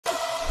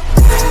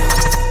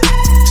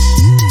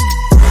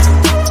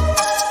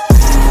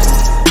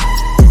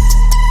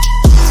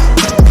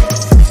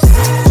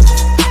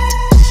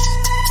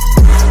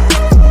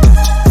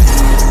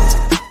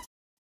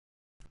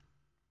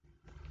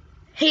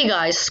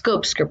guys,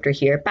 Scope Scripter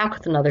here, back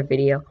with another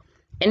video.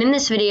 And in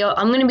this video,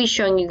 I'm going to be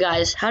showing you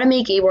guys how to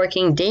make a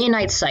working day and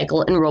night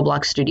cycle in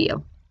Roblox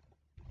Studio.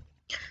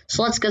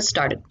 So let's get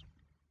started.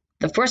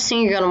 The first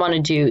thing you're going to want to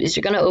do is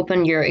you're going to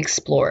open your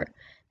Explorer.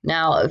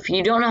 Now, if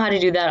you don't know how to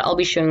do that, I'll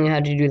be showing you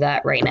how to do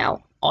that right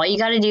now. All you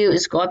got to do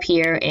is go up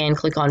here and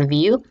click on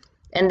View,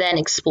 and then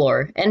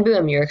Explorer, and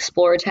boom, your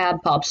Explorer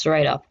tab pops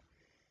right up.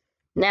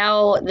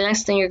 Now, the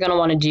next thing you're going to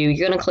want to do,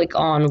 you're going to click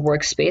on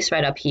Workspace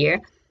right up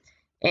here.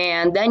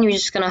 And then you're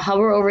just going to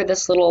hover over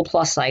this little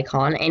plus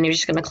icon, and you're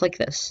just going to click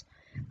this.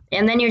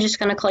 And then you're just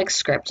going to click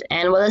Script.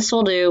 And what this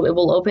will do, it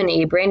will open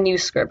a brand new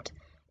script.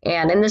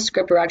 And in this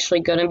script, we're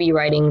actually going to be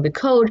writing the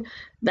code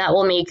that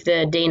will make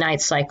the day-night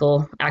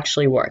cycle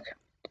actually work.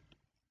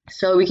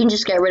 So we can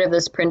just get rid of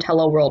this print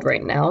hello world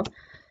right now.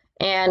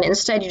 And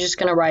instead, you're just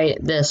going to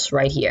write this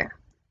right here.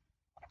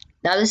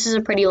 Now, this is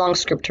a pretty long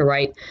script to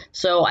write,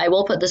 so I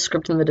will put the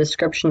script in the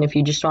description if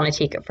you just want to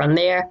take it from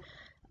there.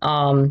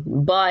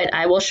 But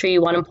I will show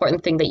you one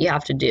important thing that you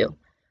have to do.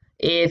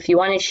 If you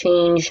want to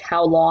change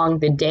how long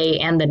the day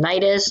and the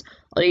night is,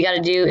 all you got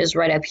to do is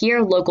right up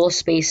here, local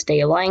space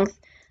day length.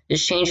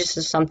 Just change this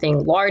to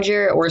something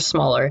larger or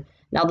smaller.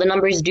 Now the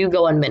numbers do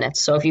go in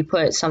minutes, so if you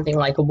put something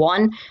like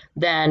 1,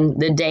 then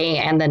the day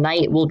and the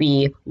night will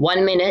be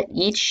 1 minute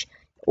each.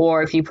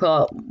 Or if you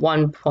put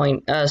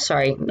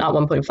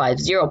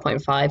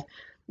 0.5,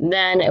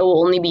 then it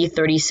will only be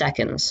 30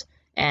 seconds.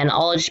 And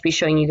I'll just be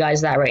showing you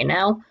guys that right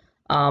now.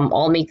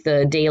 I'll make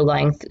the day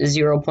length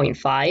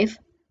 0.5,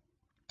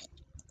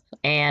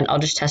 and I'll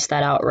just test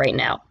that out right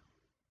now.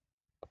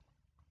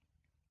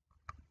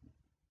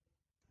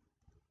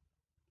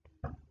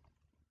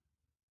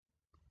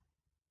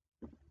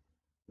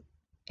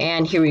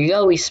 And here we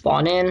go, we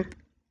spawn in.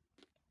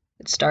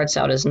 It starts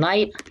out as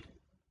night,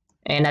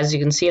 and as you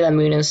can see, the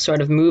moon is sort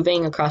of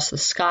moving across the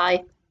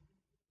sky,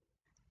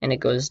 and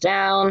it goes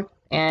down,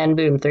 and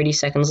boom, 30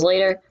 seconds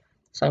later,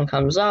 sun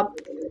comes up.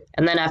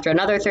 And then after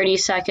another 30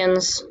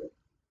 seconds,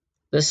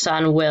 the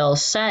sun will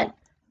set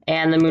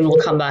and the moon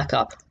will come back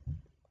up.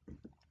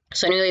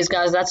 So anyways,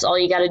 guys, that's all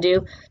you got to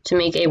do to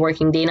make a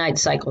working day-night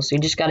cycle. So you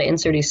just got to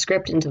insert a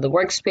script into the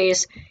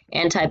workspace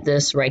and type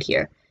this right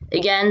here.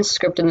 Again,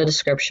 script in the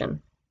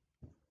description.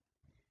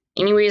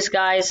 Anyways,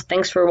 guys,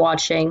 thanks for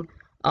watching.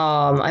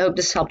 I hope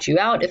this helped you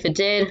out. If it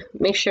did,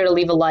 make sure to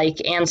leave a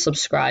like and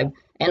subscribe.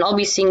 And I'll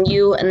be seeing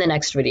you in the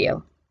next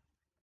video.